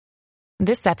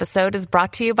This episode is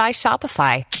brought to you by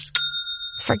Shopify.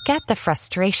 Forget the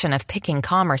frustration of picking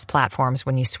commerce platforms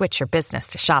when you switch your business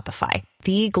to Shopify,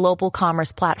 the global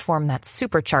commerce platform that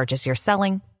supercharges your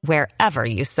selling wherever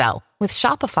you sell. With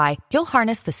Shopify, you'll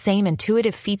harness the same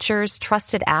intuitive features,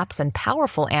 trusted apps, and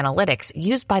powerful analytics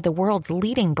used by the world's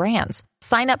leading brands.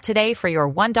 Sign up today for your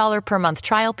 $1 per month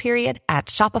trial period at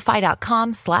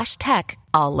shopify.com/tech,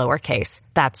 all lowercase.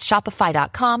 That's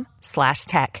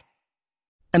shopify.com/tech.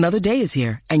 Another day is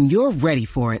here, and you're ready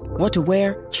for it. What to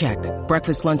wear? Check.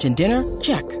 Breakfast, lunch, and dinner?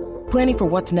 Check. Planning for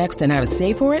what's next and how to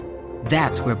save for it?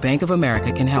 That's where Bank of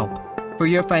America can help. For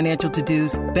your financial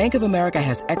to-dos, Bank of America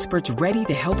has experts ready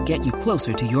to help get you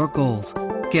closer to your goals.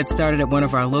 Get started at one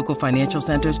of our local financial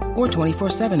centers or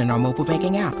 24/7 in our mobile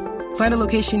banking app. Find a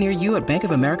location near you at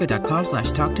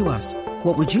bankofamerica.com/talktous.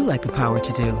 What would you like the power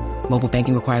to do? Mobile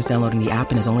banking requires downloading the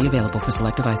app and is only available for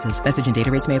select devices. Message and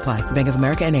data rates may apply. Bank of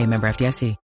America NA, member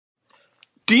FDIC.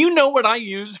 Do you know what I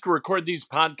use to record these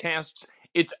podcasts?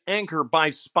 It's Anchor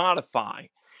by Spotify.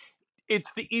 It's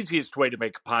the easiest way to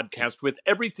make a podcast with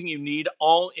everything you need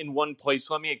all in one place.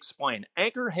 Let me explain.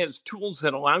 Anchor has tools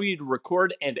that allow you to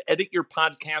record and edit your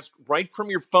podcast right from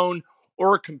your phone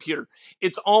or a computer.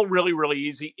 It's all really, really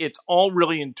easy. It's all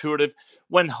really intuitive.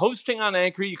 When hosting on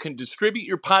Anchor, you can distribute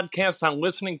your podcast on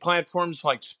listening platforms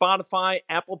like Spotify,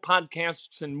 Apple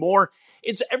Podcasts, and more.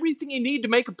 It's everything you need to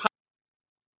make a podcast.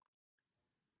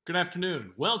 Good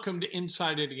afternoon. Welcome to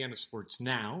Inside Indiana Sports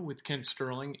Now with Kent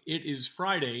Sterling. It is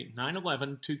Friday,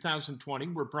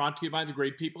 9/11/2020. We're brought to you by the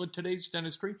great people at Today's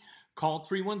Dentistry. Call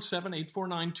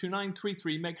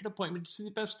 317-849-2933. Make an appointment to see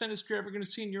the best dentist you're ever going to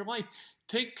see in your life.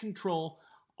 Take control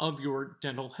of your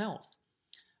dental health.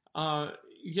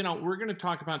 We're going to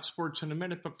talk about sports in a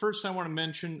minute, but first I want to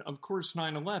mention, of course,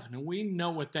 9/11. And we know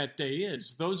what that day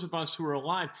is. Those of us who are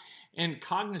alive and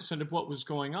cognizant of what was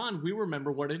going on, we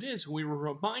remember what it is. We were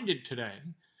reminded today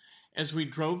as we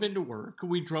drove into work,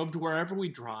 we drove to wherever we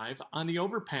drive, on the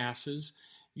overpasses,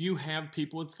 you have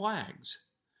people with flags.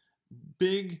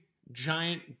 Big,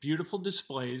 giant, beautiful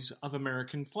displays of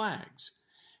American flags.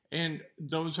 And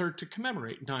those are to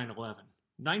commemorate 9/11.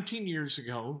 19 years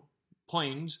ago,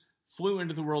 planes flew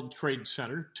into the World Trade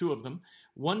Center, two of them.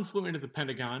 One flew into the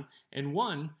Pentagon, and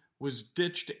one was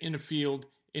ditched in a field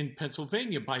in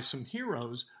Pennsylvania by some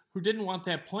heroes who didn't want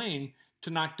that plane to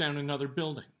knock down another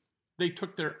building. They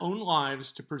took their own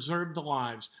lives to preserve the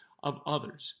lives of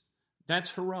others.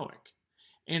 That's heroic.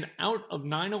 And out of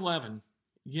 9/11,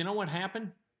 you know what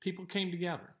happened? People came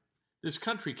together. This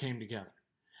country came together.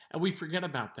 And we forget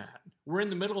about that. We're in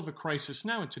the middle of a crisis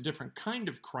now. It's a different kind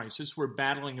of crisis. We're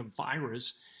battling a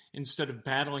virus instead of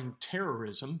battling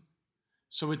terrorism.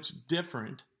 So it's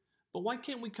different. But why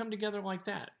can't we come together like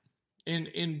that?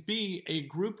 And be a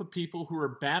group of people who are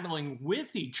battling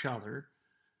with each other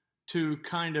to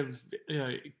kind of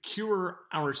cure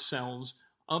ourselves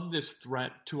of this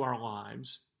threat to our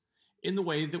lives in the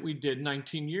way that we did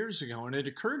 19 years ago. And it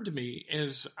occurred to me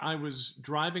as I was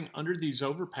driving under these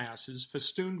overpasses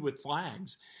festooned with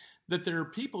flags that there are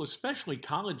people, especially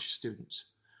college students,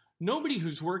 nobody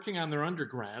who's working on their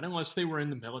undergrad, unless they were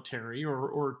in the military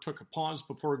or took a pause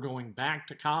before going back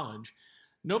to college,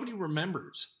 nobody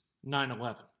remembers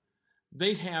 9/11.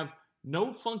 They have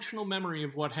no functional memory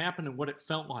of what happened and what it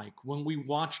felt like when we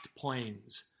watched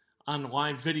planes on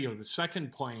live video, the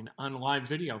second plane on live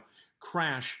video,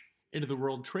 crash into the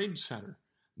World Trade Center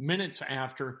minutes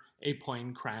after a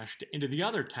plane crashed into the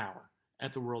other tower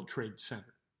at the World Trade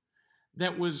Center.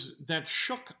 That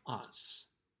shook us.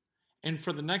 And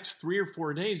for the next 3 or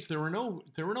 4 days, there were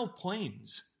no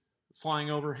planes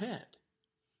flying overhead.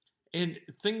 And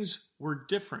things were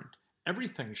different.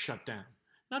 Everything shut down.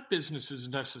 Not businesses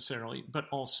necessarily, but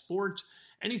all sports,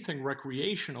 anything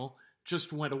recreational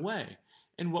just went away.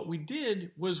 And what we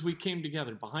did was we came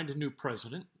together behind a new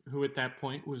president, who at that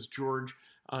point was George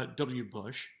W.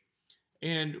 Bush.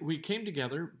 And we came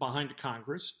together behind a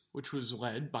Congress, which was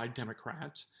led by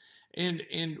Democrats.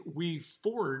 And we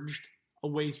forged a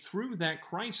way through that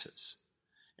crisis.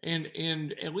 And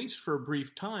at least for a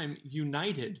brief time,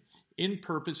 united in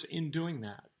purpose in doing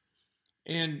that.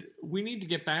 And we need to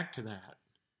get back to that.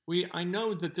 I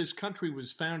know that this country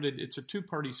was founded, it's a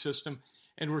two-party system,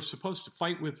 and we're supposed to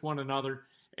fight with one another,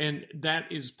 and that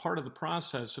is part of the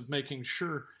process of making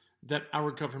sure that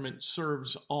our government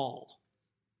serves all.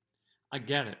 I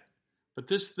get it. But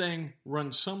this thing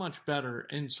runs so much better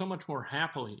and so much more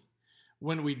happily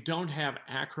when we don't have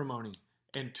acrimony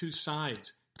and two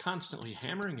sides constantly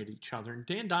hammering at each other. And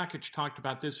Dan Dakich talked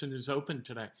about this in his open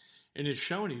today, in his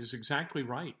show, and he was exactly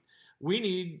right. We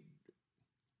need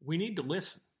to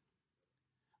listen.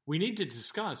 We need to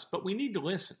discuss, but we need to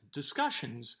listen.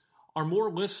 Discussions are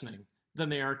more listening than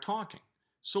they are talking.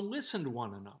 So listen to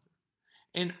one another.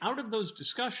 And out of those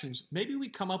discussions, maybe we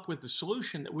come up with a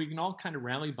solution that we can all kind of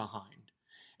rally behind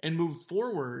and move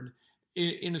forward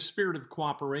in a spirit of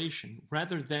cooperation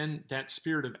rather than that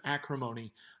spirit of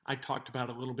acrimony I talked about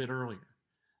a little bit earlier.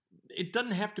 It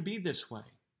doesn't have to be this way.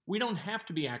 We don't have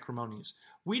to be acrimonious.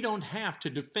 We don't have to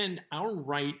defend our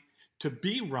right to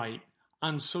be right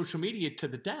on social media to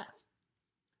the death.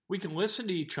 We can listen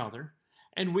to each other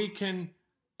and we can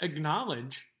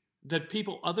acknowledge that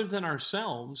people other than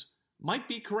ourselves might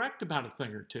be correct about a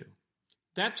thing or two.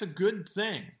 That's a good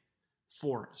thing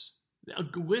for us.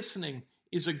 Listening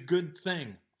is a good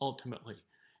thing, ultimately.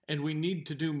 And we need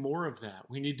to do more of that.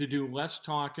 We need to do less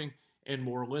talking and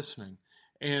more listening.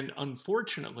 And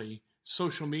unfortunately,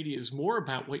 social media is more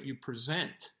about what you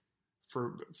present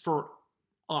for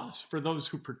us, for those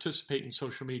who participate in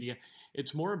social media.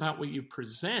 It's more about what you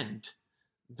present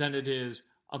than it is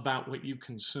about what you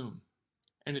consume.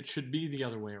 And it should be the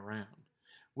other way around.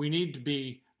 We need to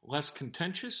be less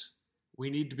contentious, we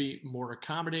need to be more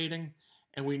accommodating,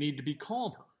 and we need to be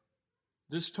calmer.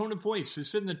 This tone of voice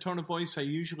isn't the tone of voice I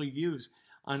usually use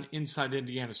on Inside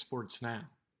Indiana Sports Now.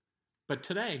 But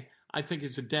today, I think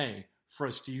is a day for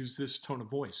us to use this tone of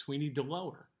voice. We need to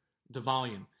lower the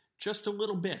volume just a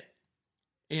little bit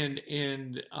and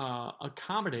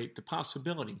accommodate the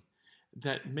possibility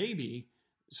that maybe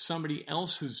somebody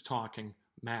else who's talking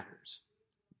matters.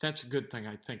 That's a good thing,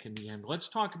 I think, in the end. Let's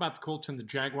talk about the Colts and the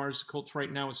Jaguars. The Colts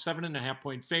right now is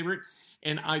 7.5-point favorite,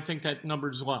 and I think that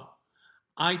number's low.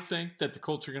 I think that the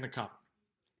Colts are going to cover,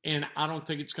 and I don't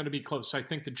think it's going to be close. I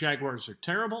think the Jaguars are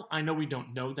terrible. I know we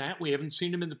don't know that. We haven't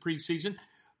seen them in the preseason,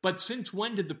 but since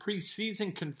when did the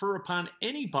preseason confer upon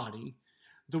anybody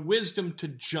the wisdom to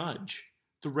judge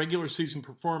the regular season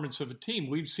performance of a team?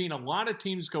 We've seen a lot of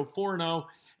teams go 4-0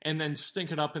 and then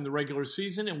stink it up in the regular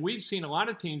season. And we've seen a lot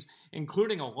of teams,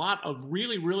 including a lot of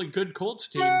really, really good Colts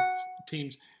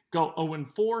teams go 0-4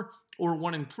 or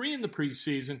 1-3 in the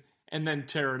preseason and then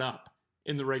tear it up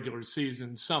in the regular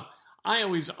season. So I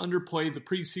always underplay the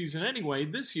preseason anyway.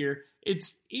 This year,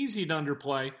 it's easy to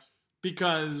underplay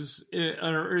because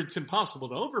it's impossible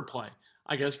to overplay,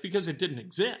 I guess, because it didn't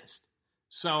exist.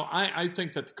 So I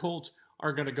think that the Colts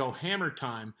are going to go hammer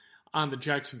time on the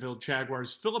Jacksonville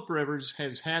Jaguars. Phillip Rivers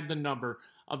has had the number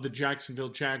of the Jacksonville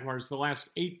Jaguars the last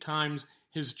 8 times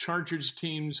his Chargers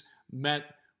teams met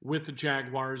with the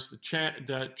Jaguars.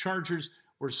 The Chargers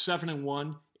were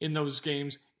 7-1 in those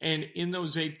games, and in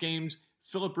those 8 games,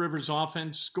 Phillip Rivers'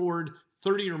 offense scored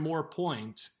 30 or more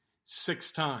points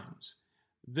 6 times.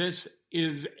 This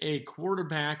is a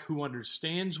quarterback who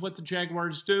understands what the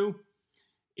Jaguars do,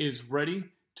 is ready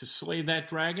to slay that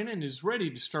dragon, and is ready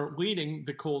to start leading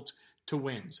the Colts to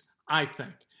wins, I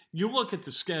think. You look at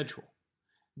the schedule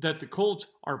that the Colts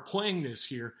are playing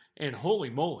this year, and holy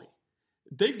moly,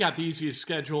 they've got the easiest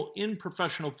schedule in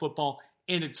professional football,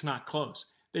 and it's not close.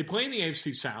 They play in the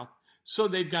AFC South, so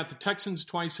they've got the Texans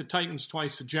twice, the Titans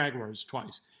twice, the Jaguars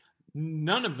twice.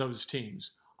 None of those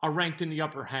teams are ranked in the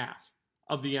upper half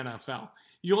of the NFL.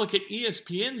 You look at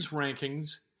ESPN's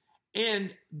rankings,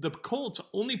 and the Colts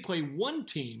only play one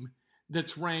team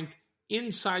that's ranked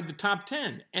inside the top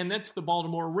 10, and that's the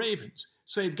Baltimore Ravens.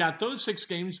 So they've got those 6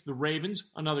 games, the Ravens,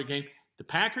 another game. The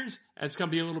Packers, that's going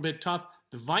to be a little bit tough.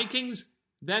 The Vikings,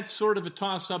 that's sort of a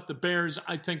toss-up. The Bears,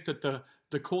 I think that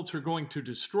the Colts are going to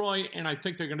destroy, and I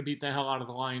think they're going to beat the hell out of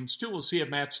the Lions, too. We'll see if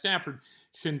Matt Stafford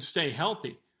can stay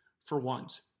healthy for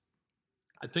once.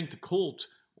 I think the Colts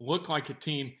look like a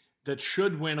team that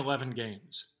should win 11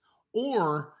 games.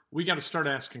 Or we got to start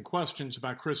asking questions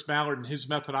about Chris Ballard and his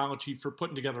methodology for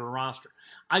putting together a roster.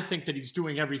 I think that he's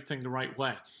doing everything the right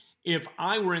way. If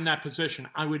I were in that position,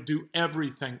 I would do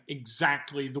everything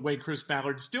exactly the way Chris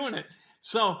Ballard's doing it.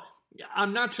 So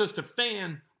I'm not just a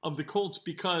fan of the Colts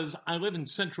because I live in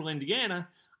central Indiana.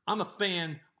 I'm a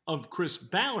fan of Chris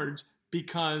Ballard's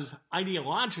because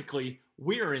ideologically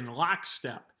we're in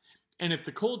lockstep. And if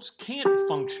the Colts can't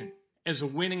function as a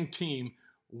winning team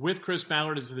with Chris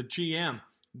Ballard as the GM,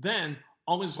 then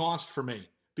all is lost for me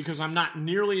because I'm not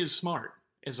nearly as smart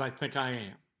as I think I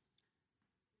am.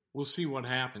 We'll see what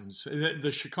happens.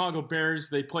 The Chicago Bears,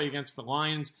 they play against the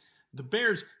Lions. The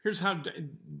Bears, here's how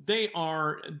they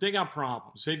got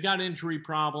problems. They've got injury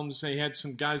problems. They had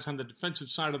some guys on the defensive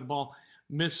side of the ball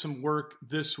miss some work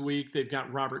this week. They've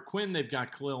got Robert Quinn. They've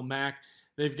got Khalil Mack.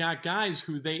 They've got guys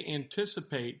who they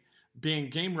anticipate being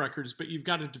game wreckers, but you've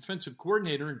got a defensive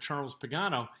coordinator in Charles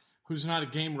Pagano who's not a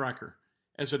game wrecker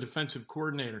as a defensive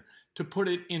coordinator. To put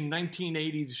it in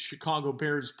 1980s Chicago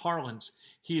Bears parlance,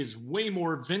 he is way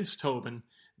more Vince Tobin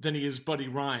than he is Buddy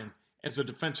Ryan as a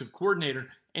defensive coordinator.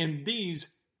 And these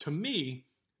to me,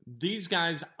 these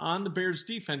guys on the Bears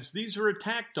defense, these are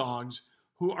attack dogs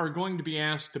who are going to be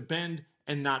asked to bend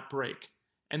and not break.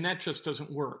 And that just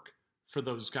doesn't work for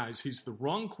those guys. He's the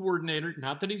wrong coordinator.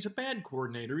 Not that he's a bad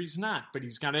coordinator. He's not. But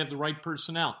he's got to have the right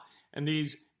personnel. And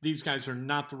these guys are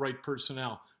not the right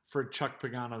personnel for a Chuck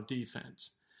Pagano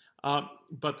defense.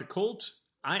 But the Colts,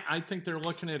 I think they're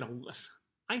looking at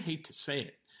I hate to say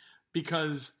it,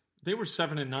 because they were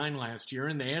 7-9 last year,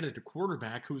 and they added a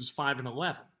quarterback who was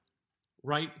 5-11,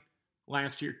 right?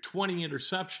 Last year, 20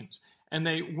 interceptions. And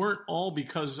they weren't all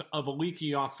because of a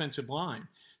leaky offensive line.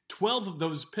 12 of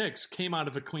those picks came out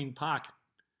of a clean pocket.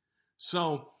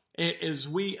 So as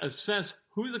we assess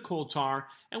who the Colts are,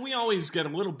 and we always get a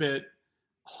little bit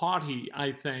haughty,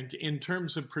 I think, in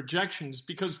terms of projections,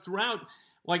 because throughout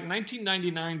like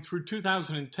 1999 through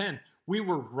 2010, we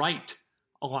were right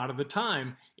a lot of the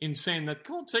time in saying that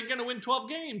Colts are going to win 12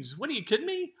 games. What, are you kidding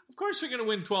me? Of course they're going to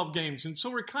win 12 games. And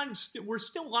so we're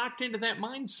still locked into that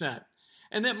mindset.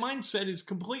 And that mindset is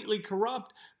completely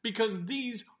corrupt because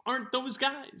these aren't those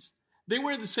guys. They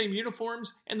wear the same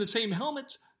uniforms and the same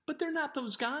helmets, but they're not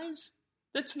those guys.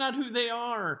 That's not who they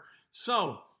are.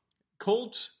 So,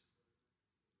 Colts,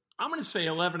 I'm going to say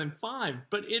 11-5,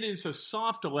 but it is a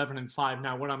soft 11-5.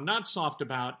 Now, what I'm not soft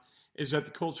about is that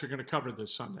the Colts are going to cover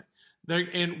this Sunday.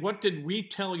 And what did we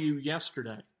tell you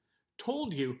yesterday?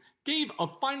 Told you, gave a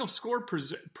final score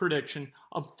prediction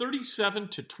of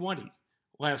 37-20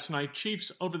 last night.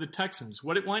 Chiefs over the Texans.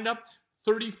 What it wind up?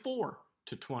 34-20.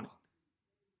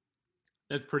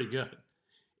 That's pretty good.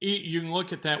 You can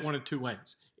look at that one of two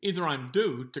ways. Either I'm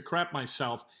due to crap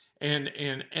myself and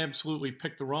absolutely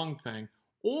pick the wrong thing,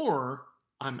 or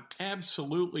I'm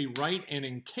absolutely right and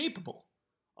incapable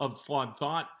of flawed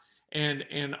thought and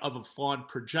of a flawed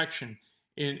projection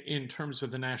in terms of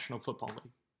the National Football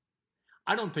League.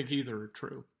 I don't think either are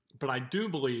true, but I do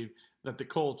believe that the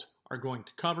Colts are going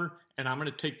to cover, and I'm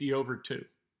going to take the over 2.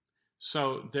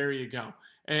 So there you go.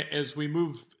 As we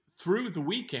move through the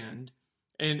weekend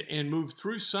and move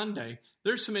through Sunday,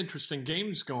 there's some interesting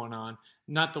games going on,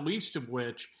 not the least of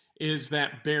which is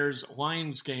that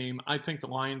Bears-Lions game. I think the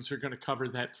Lions are going to cover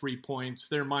that 3 points.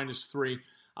 They're -3.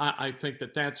 I think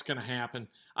that's going to happen.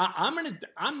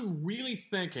 I'm really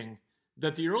thinking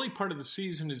that the early part of the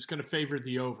season is going to favor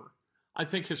the over. I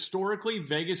think historically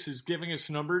Vegas is giving us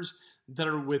numbers that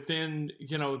are within,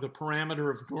 the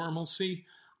parameter of normalcy.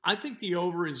 I think the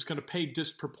over is going to pay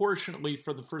disproportionately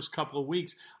for the first couple of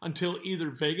weeks until either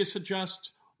Vegas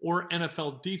adjusts or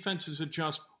NFL defenses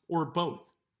adjust or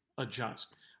both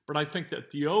adjust. But I think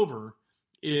that the over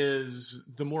is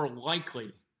the more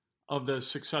likely of the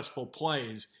successful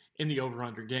plays in the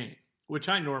over-under game, which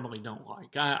I normally don't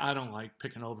like. I don't like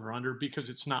picking over-under because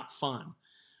it's not fun,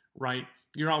 right?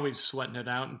 You're always sweating it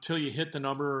out until you hit the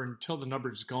number or until the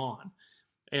number's gone.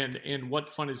 And what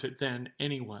fun is it then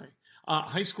anyway?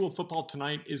 High school football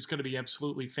tonight is going to be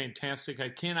absolutely fantastic. I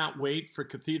cannot wait for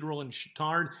Cathedral and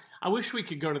Chittard. I wish we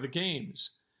could go to the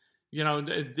games.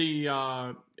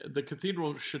 The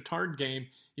Cathedral Chittard game,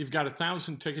 you've got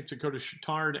 1,000 tickets that go to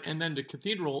Chittard, and then to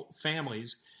Cathedral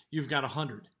families, you've got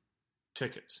 100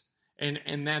 tickets.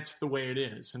 And that's the way it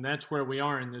is. And that's where we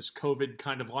are in this COVID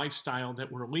kind of lifestyle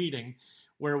that we're leading,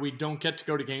 where we don't get to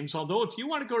go to games. Although if you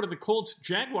want to go to the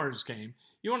Colts-Jaguars game,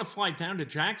 you want to fly down to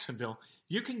Jacksonville,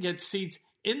 you can get seats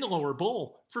in the lower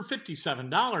bowl for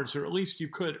 $57, or at least you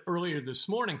could earlier this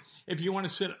morning. If you want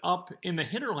to sit up in the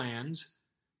Hitterlands,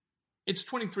 it's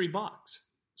 $23.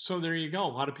 So there you go. A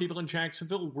lot of people in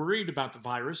Jacksonville worried about the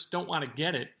virus, don't want to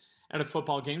get it at a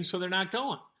football game, so they're not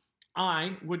going.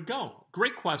 I would go.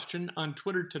 Great question on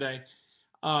Twitter today.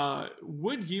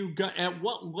 Would you go? At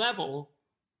what level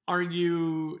do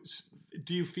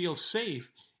you feel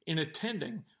safe in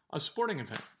attending a sporting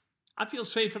event? I feel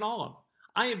safe at all of them.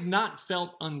 I have not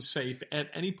felt unsafe at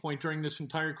any point during this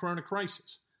entire corona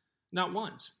crisis. Not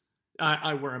once.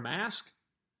 I wear a mask.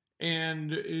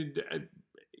 And,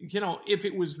 if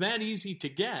it was that easy to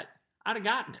get, I'd have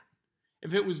gotten it.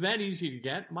 If it was that easy to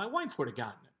get, my wife would have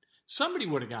gotten it. Somebody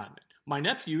would have gotten it. My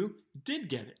nephew did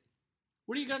get it.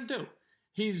 What are you going to do?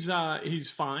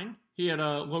 He's fine. He had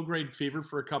a low-grade fever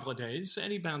for a couple of days,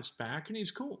 and he bounced back, and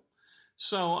he's cool.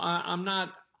 So I'm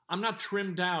not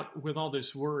trimmed out with all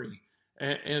this worry,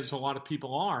 as a lot of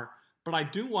people are. But I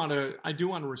do want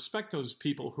to respect those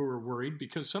people who are worried,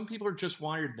 because some people are just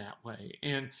wired that way,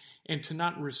 and to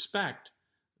not respect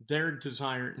their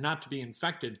desire not to be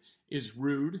infected is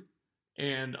rude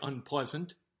and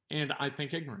unpleasant, and I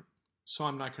think ignorant. So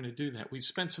I'm not going to do that. We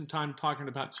spent some time talking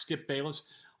about Skip Bayless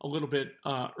a little bit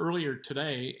earlier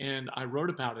today, and I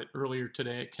wrote about it earlier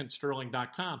today at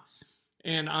KentSterling.com.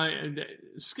 And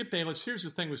Skip Bayless, here's the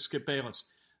thing with Skip Bayless.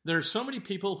 There are so many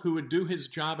people who would do his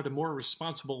job at a more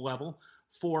responsible level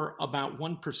for about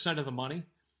 1% of the money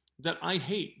that I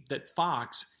hate that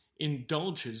Fox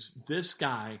indulges this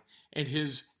guy and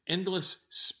his endless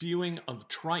spewing of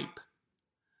tripe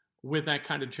with that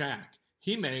kind of jack.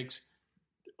 He makes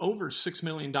over $6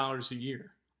 million a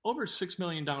year. Over $6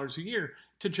 million a year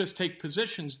to just take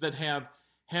positions that have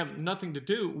nothing to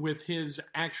do with his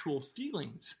actual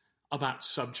feelings about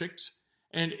subjects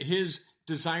and his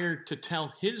desire to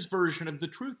tell his version of the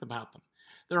truth about them.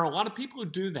 There are a lot of people who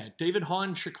do that. David Haw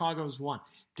in Chicago is one.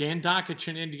 Dan Dakich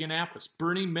in Indianapolis.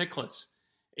 Bernie Miklasz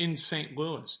in St.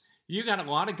 Louis. You got a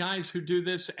lot of guys who do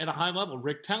this at a high level.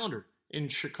 Rick Tellender in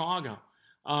Chicago.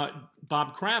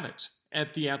 Bob Kravitz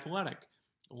at The Athletic.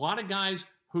 A lot of guys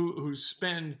who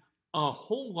spend a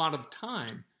whole lot of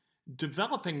time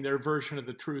developing their version of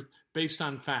the truth based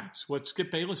on facts. What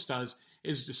Skip Bayless does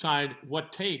is decide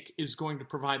what take is going to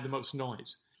provide the most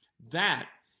noise. That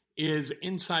is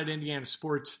Inside Indiana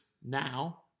Sports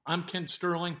Now. I'm Ken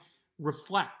Sterling.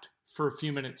 Reflect for a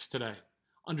few minutes today.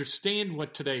 Understand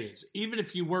what today is. Even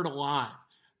if you weren't alive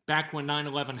back when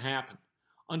 9/11 happened,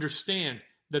 understand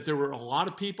that there were a lot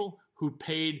of people who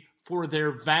paid for their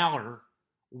valor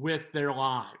with their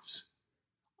lives.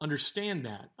 Understand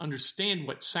that. Understand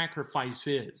what sacrifice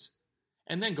is.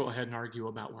 And then go ahead and argue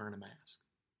about wearing a mask.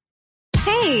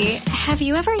 Hey, have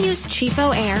you ever used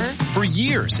Cheapo Air? For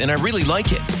years, and I really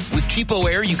like it. With Cheapo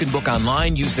Air, you can book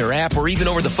online, use their app, or even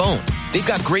over the phone. They've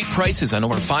got great prices on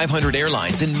over 500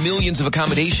 airlines and millions of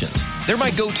accommodations. They're my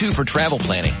go-to for travel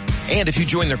planning. And if you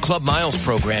join their Club Miles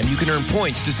program, you can earn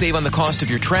points to save on the cost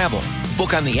of your travel.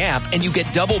 Book on the app and you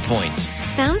get double points.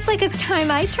 Sounds like it's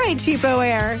time I tried Cheapo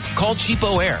Air. Call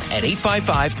Cheapo Air at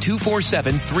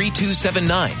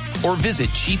 855-247-3279 or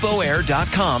visit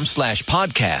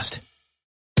cheapoair.com/podcast.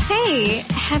 Hey,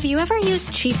 have you ever used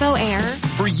Cheapo Air?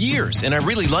 For years, and I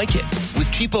really like it.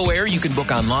 With Cheapo Air, you can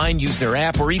book online, use their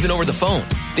app, or even over the phone.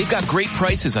 They've got great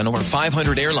prices on over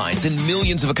 500 airlines and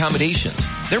millions of accommodations.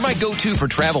 They're my go-to for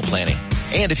travel planning.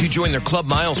 And if you join their Club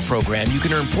Miles program, you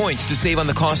can earn points to save on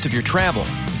the cost of your travel.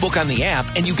 Book on the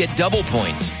app and you get double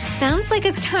points. Sounds like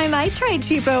it's time I tried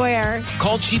Cheapo Air.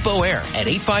 Call Cheapo Air at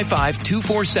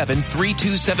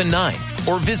 855-247-3279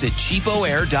 or visit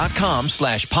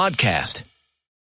cheapoair.com/podcast.